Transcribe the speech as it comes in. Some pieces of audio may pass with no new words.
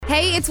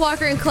Hey, it's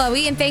Walker and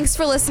Chloe, and thanks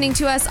for listening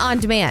to us on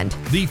demand.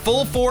 The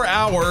full 4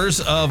 hours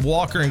of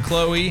Walker and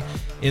Chloe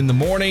in the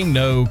morning.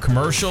 No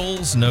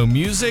commercials, no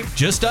music,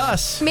 just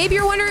us. Maybe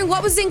you're wondering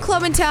what was in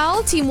Club and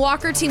Tell. Team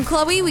Walker, Team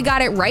Chloe, we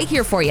got it right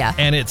here for you.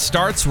 And it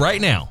starts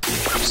right now.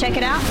 Check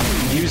it out.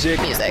 Music.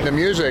 The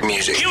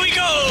music. Here we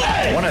go.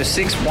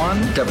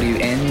 106.1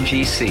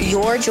 WNGC.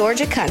 Your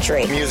Georgia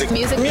country. Music.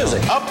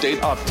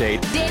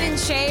 Update. Dan and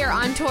Shay are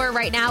on tour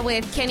right now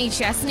with Kenny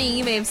Chesney.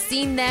 You may have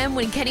seen them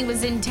when Kenny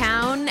was in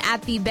town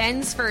at the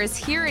Benz for his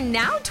Here and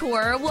Now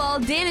tour. Well,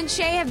 Dan and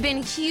Shay have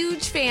been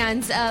huge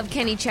fans of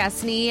Kenny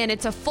Chesney, and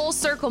it's a full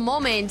circle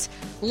moment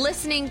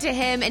listening to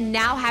him and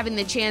now having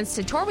the chance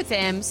to tour with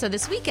him. So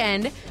this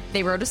weekend,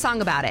 they wrote a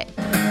song about it.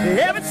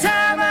 Every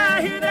time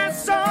I hear that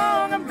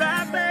song, I'm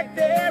right back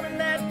there in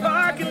that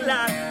parking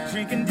lot,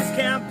 drinking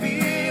discount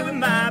beer with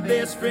my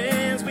best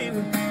friends. We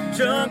were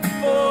drunk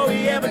before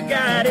we ever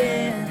got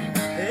in.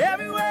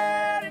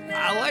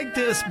 I like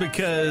this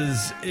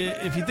because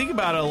if you think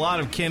about it, a lot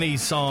of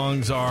Kenny's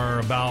songs are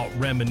about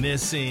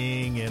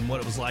reminiscing and what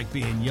it was like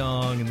being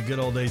young in the good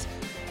old days.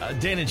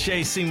 Dan and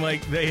Shay seem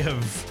like they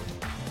have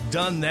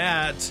done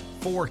that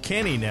for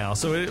Kenny now.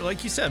 So,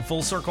 like you said,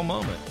 full circle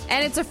moment.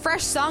 And it's a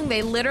fresh song.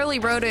 They literally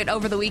wrote it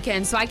over the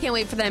weekend, so I can't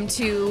wait for them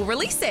to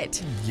release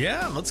it.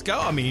 Yeah, let's go.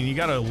 I mean, you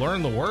got to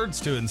learn the words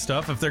to it and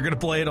stuff if they're going to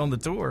play it on the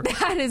tour.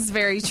 That is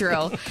very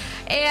true.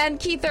 And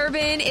Keith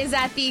Urban is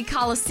at the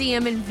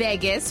Coliseum in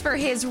Vegas for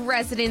his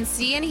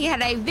residency, and he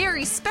had a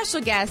very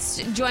special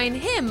guest join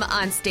him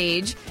on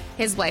stage,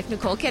 his wife,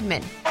 Nicole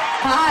Kidman.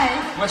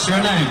 Hi. What's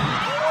your name?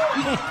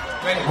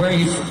 Where are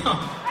you from?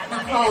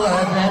 Nicole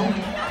Urban.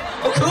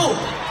 Oh, cool.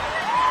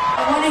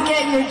 I want to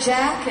get your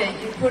jacket.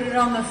 You put it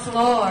on the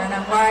floor, and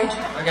I'm worried.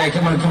 Okay,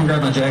 come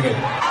grab my jacket.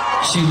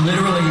 She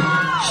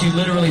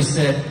literally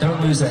said,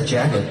 "Don't lose that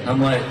jacket." I'm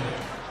like,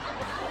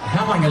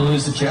 how am I going to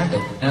lose the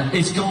jacket?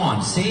 It's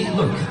gone. See,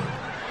 look,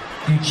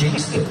 you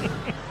jinxed it.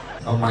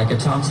 Oh, my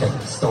guitar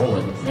tech stole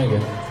it. There you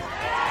go.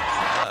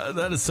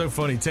 That is so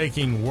funny,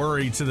 taking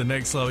worry to the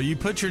next level. You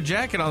put your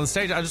jacket on the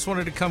stage. I just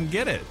wanted to come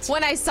get it.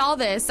 When I saw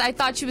this, I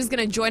thought she was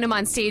going to join him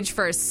on stage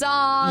for a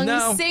song,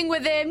 sing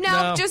with him.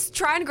 No, just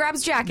try and grab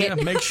his jacket.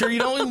 Yeah, make sure you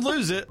don't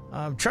lose it.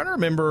 I'm trying to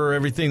remember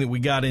everything that we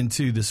got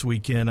into this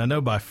weekend. I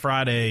know by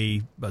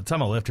the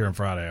time I left here on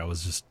Friday, I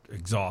was just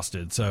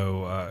exhausted.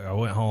 So I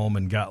went home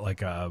and got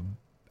like a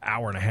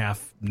hour and a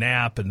half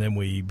nap, and then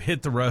we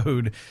hit the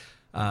road.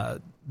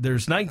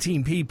 There's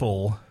 19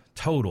 people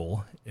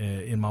total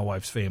in my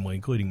wife's family,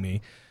 including me.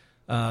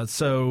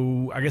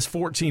 So I guess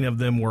 14 of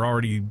them were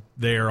already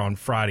there on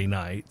Friday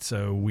night.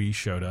 So we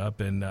showed up.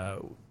 And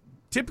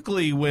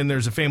typically when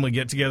there's a family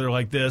get-together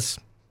like this,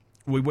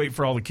 we wait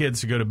for all the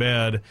kids to go to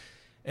bed,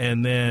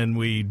 and then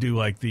we do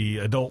like the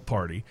adult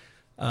party.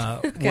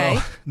 Okay.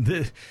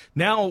 Well,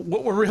 now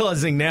what we're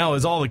realizing now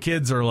is all the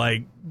kids are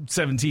like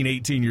 17,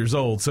 18 years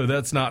old. So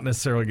that's not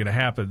necessarily going to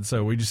happen.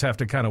 So we just have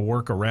to kind of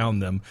work around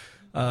them.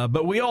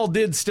 But we all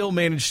did still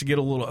manage to get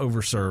a little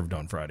overserved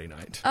on Friday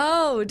night.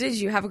 Oh, did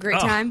you have a great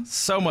time?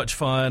 So much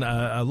fun.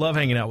 I love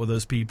hanging out with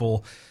those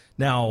people.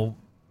 Now,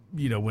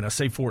 you know, when I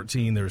say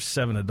 14, there's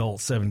 7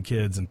 adults, 7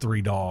 kids, and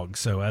 3 dogs.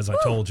 So as I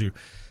told you,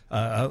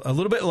 a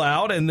little bit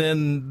loud. And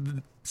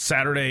then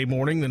Saturday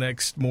morning, the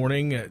next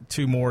morning,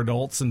 2 more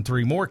adults and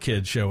 3 more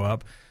kids show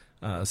up.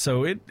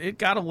 So it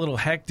got a little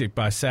hectic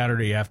by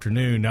Saturday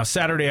afternoon. Now,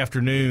 Saturday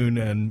afternoon,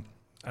 and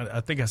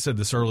I think I said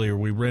this earlier,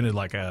 we rented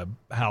like a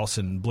house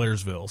in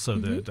Blairsville so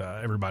that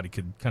everybody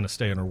could kind of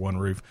stay under one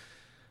roof.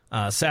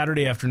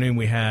 Saturday afternoon,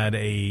 we had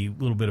a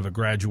little bit of a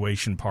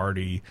graduation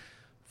party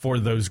for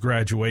those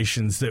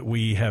graduations that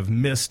we have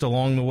missed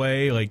along the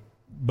way. Like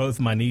both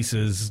my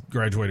nieces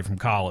graduated from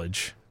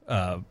college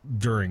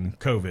during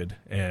COVID,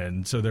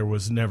 and so there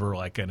was never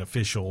like an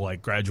official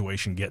like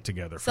graduation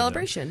get-together for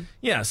celebration. Them.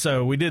 Yeah,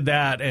 so we did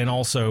that, and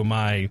also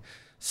my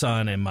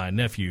son and my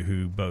nephew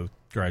who both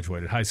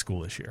graduated high school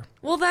this year.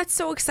 Well, that's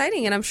so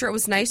exciting, and I'm sure it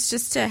was nice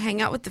just to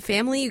hang out with the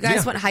family. You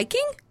guys went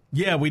hiking?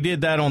 Yeah, we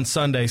did that on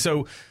Sunday.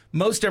 So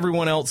most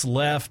everyone else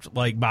left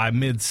like by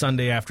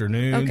mid-Sunday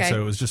afternoon. Okay.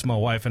 So it was just my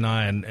wife and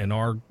I and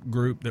our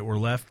group that were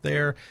left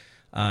there.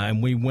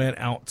 And we went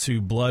out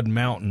to Blood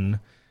Mountain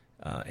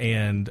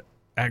and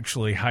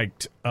actually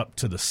hiked up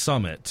to the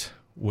summit,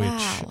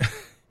 which,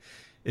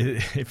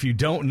 if you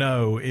don't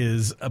know,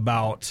 is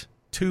about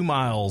 2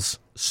 miles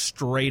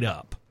straight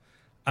up.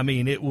 I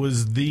mean, it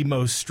was the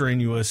most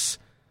strenuous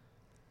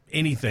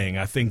anything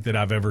I think that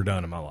I've ever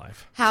done in my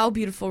life. How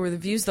beautiful were the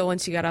views, though,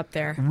 once you got up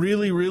there?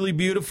 Really, really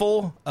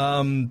beautiful.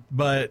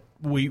 But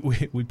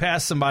we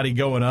passed somebody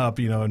going up,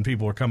 you know, and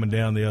people were coming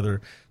down the other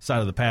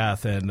side of the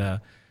path. And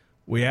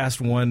we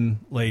asked one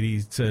lady,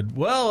 said,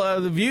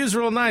 well, the view's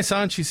real nice, huh?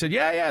 And she said,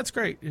 yeah, it's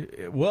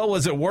great. Well,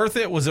 was it worth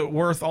it? Was it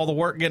worth all the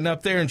work getting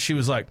up there? And she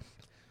was like,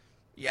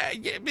 yeah,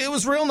 it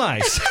was real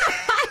nice.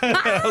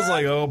 I was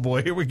like, oh,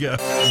 boy, here we go.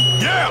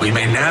 Yeah! We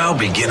may now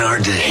begin our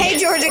day. Hey,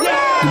 Georgia.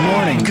 Good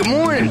morning. Good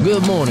morning.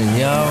 Good morning,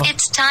 y'all.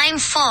 It's time Time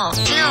for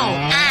Flo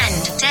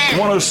and Dan.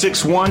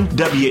 106.1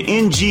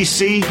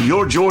 WNGC,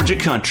 your Georgia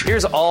country.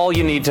 Here's all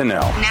you need to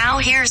know. Now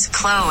here's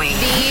Chloe.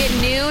 The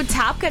new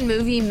Top Gun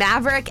movie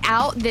Maverick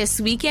out this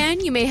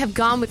weekend. You may have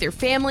gone with your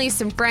family,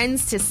 some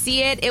friends to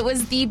see it. It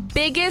was the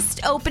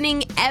biggest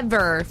opening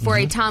ever for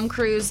a Tom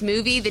Cruise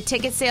movie. The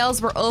ticket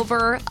sales were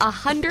over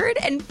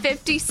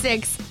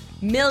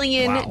 $156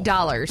 million. Wow.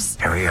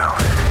 Here we go.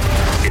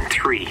 In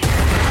 3,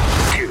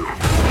 2,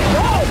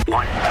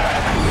 1.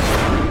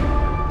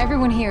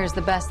 Everyone here is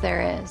the best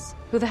there is.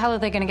 Who the hell are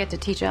they going to get to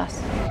teach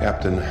us?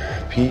 Captain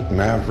Pete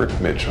Maverick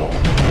Mitchell.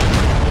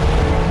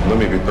 Let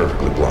me be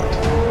perfectly blunt.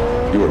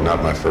 You are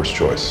not my first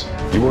choice.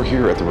 You are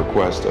here at the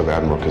request of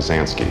Admiral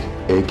Kazansky,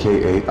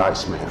 a.k.a.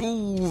 Iceman.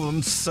 Ooh,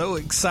 I'm so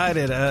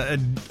excited. I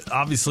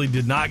obviously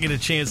did not get a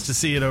chance to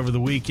see it over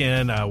the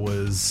weekend. I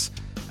was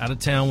out of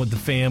town with the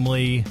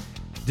family.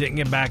 Didn't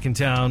get back in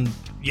town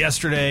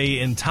yesterday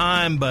in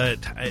time, but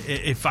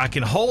if I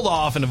can hold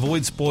off and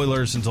avoid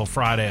spoilers until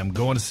Friday, I'm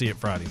going to see it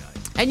Friday night.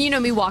 And you know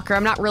me, Walker,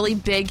 I'm not really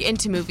big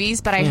into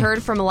movies, but I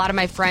heard from a lot of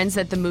my friends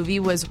that the movie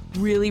was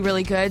really,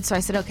 really good. So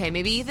I said, okay,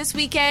 maybe this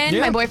weekend,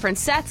 my boyfriend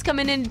Seth's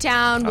coming into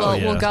town.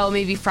 We'll go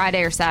maybe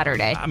Friday or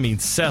Saturday. I mean,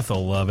 Seth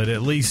will love it.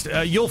 At least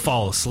you'll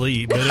fall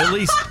asleep, but at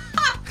least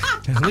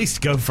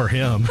go for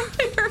him.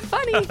 You're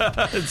funny.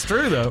 It's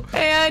true, though.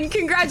 And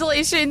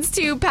congratulations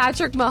to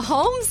Patrick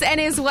Mahomes and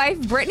his wife,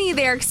 Brittany.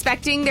 They're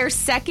expecting their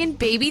second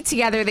baby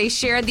together. They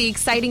shared the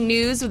exciting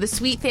news with a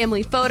sweet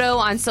family photo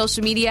on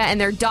social media, and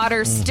their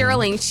daughter,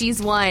 Sterling,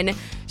 she's one.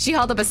 She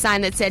held up a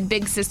sign that said,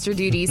 "Big Sister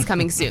Duties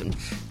coming soon."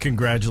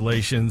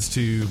 Congratulations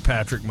to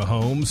Patrick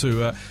Mahomes,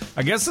 who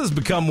I guess has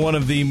become one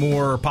of the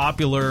more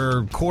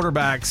popular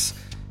quarterbacks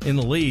in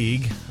the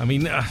league. I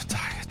mean,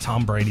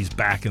 Tom Brady's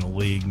back in the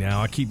league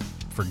now. I keep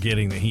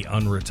forgetting that he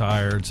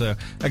unretired. So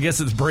I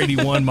guess it's Brady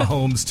 1,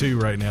 Mahomes 2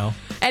 right now.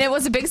 And it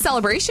was a big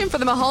celebration for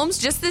the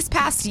Mahomes just this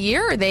past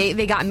year.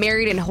 They got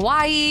married in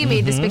Hawaii,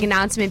 made this big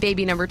announcement,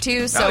 baby number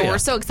 2. So we're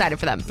so excited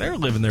for them. They're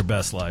living their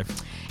best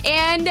life.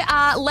 And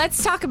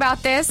let's talk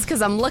about this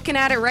because I'm looking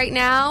at it right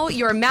now.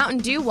 Your Mountain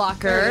Dew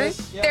Walker.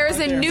 There's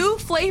a new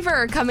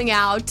flavor coming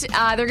out.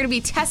 They're going to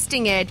be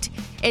testing it.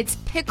 It's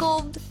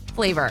pickled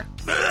flavor.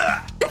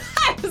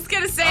 I was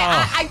going to say,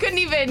 I couldn't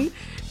even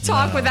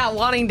talk without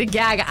wanting to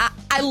gag.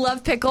 I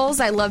love pickles.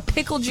 I love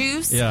pickle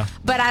juice. Yeah.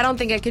 But I don't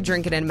think I could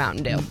drink it in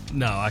Mountain Dew.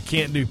 No, I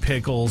can't do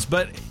pickles.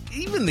 But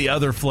even the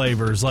other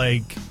flavors,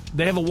 like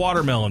they have a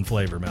watermelon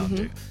flavor, Mountain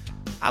Dew.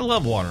 I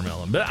love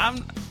watermelon, but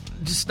I'm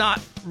just not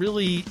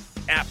really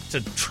apt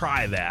to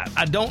try that.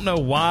 I don't know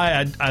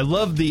why. I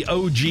love the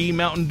OG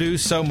Mountain Dew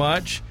so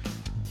much.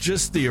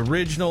 Just the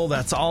original,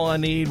 that's all I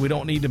need. We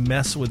don't need to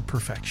mess with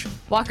perfection.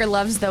 Walker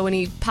loves, though, when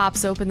he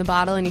pops open the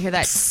bottle and you hear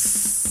that.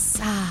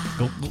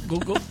 Go, go, go,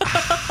 go.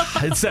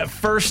 It's that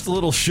first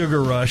little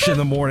sugar rush in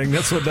the morning.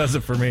 That's what does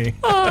it for me.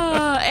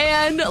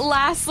 And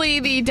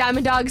lastly, the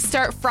Diamond Dogs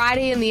start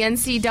Friday in the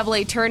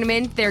NCAA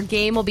tournament. Their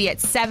game will be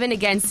at 7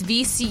 against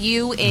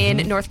VCU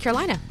in North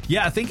Carolina.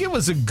 Yeah, I think it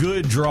was a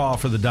good draw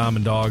for the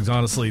Diamond Dogs,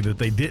 honestly, that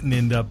they didn't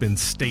end up in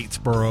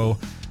Statesboro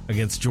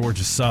against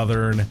Georgia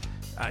Southern.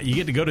 You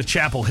get to go to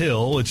Chapel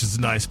Hill, which is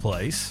a nice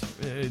place.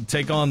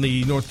 Take on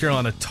the North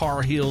Carolina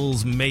Tar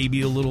Heels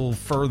maybe a little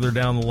further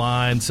down the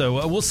line.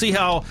 So we'll see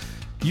how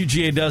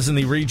UGA does in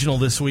the regional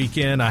this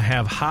weekend. I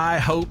have high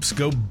hopes.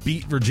 Go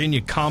beat Virginia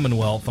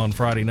Commonwealth on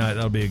Friday night.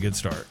 That'll be a good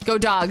start. Go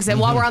Dogs.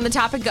 And while we're on the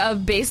topic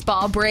of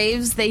baseball,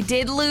 Braves, they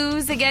did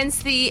lose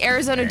against the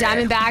Arizona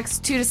Diamondbacks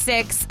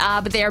 2-6,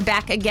 but they are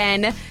back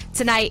again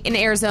tonight in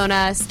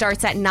Arizona.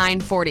 Starts at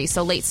 9:40,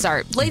 so late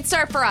start. Late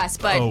start for us,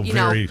 but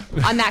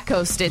on that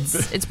coast,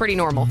 it's pretty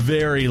normal.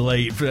 Very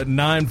late. At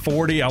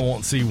 9:40, I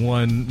won't see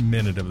 1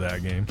 minute of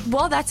that game.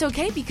 Well, that's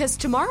okay because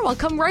tomorrow I'll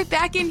come right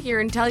back in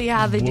here and tell you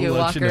how they do,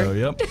 Walker. You know,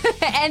 yep.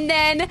 And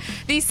then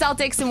the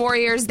Celtics and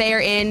Warriors, they are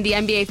in the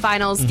NBA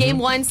Finals. Game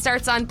 1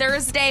 starts on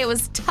Thursday. It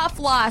was a tough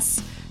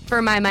loss for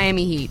my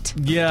Miami Heat.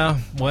 Yeah,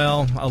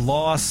 well, a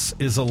loss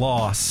is a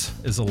loss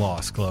is a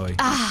loss, Chloe.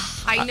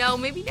 I know.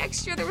 Maybe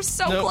next year. They were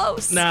so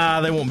close. Nah,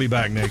 they won't be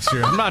back next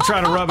year. I'm not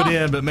trying to rub it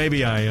in, but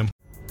maybe I am.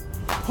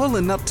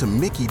 Pulling up to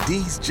Mickey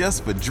D's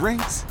just for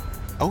drinks?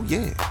 Oh,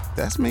 yeah,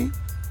 that's me.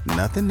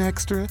 Nothing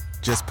extra,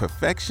 just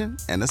perfection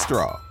and a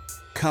straw.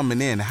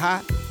 Coming in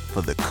hot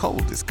for the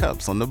coldest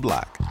cups on the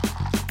block.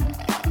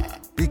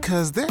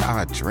 Because there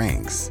are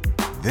drinks.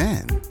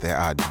 Then there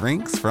are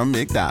drinks from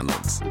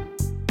McDonald's.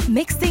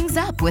 Mix things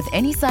up with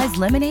any size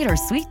lemonade or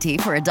sweet tea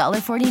for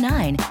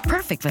 $1.49.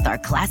 Perfect with our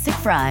classic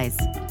fries.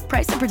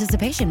 Price and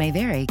participation may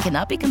vary.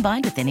 Cannot be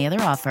combined with any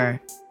other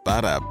offer.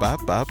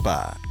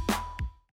 Ba-da-ba-ba-ba.